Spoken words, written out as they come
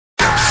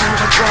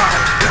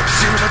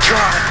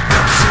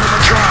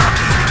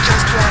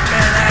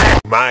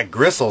My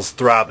gristle's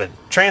throbbing.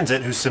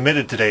 Transiit, who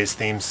submitted today's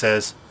theme,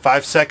 says,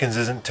 5 seconds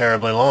isn't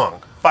terribly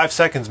long. 5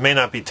 seconds may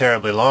not be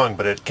terribly long,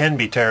 but it can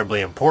be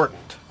terribly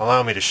important.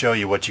 Allow me to show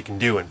you what you can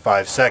do in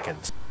 5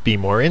 seconds. Be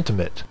more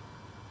intimate.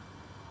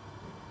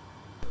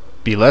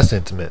 Be less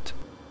intimate.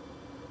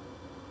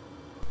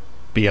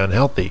 Be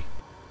unhealthy.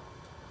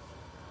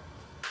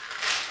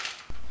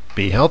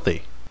 Be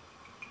healthy.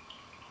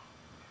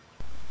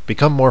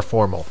 Become more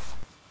formal.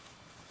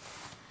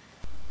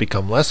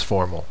 Become less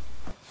formal.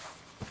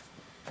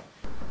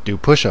 Do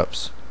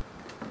push-ups.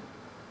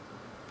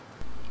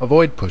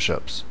 Avoid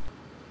push-ups.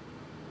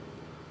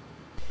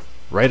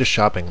 Write a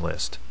shopping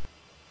list.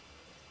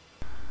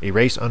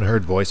 Erase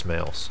unheard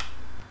voicemails.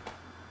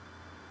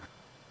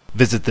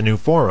 Visit the new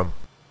forum.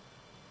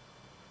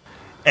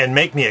 And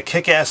make me a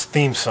kick-ass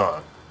theme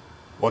song.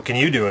 What can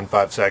you do in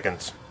 5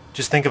 seconds?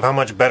 Just think of how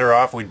much better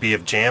off we'd be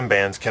if jam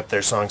bands kept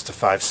their songs to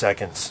 5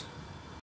 seconds.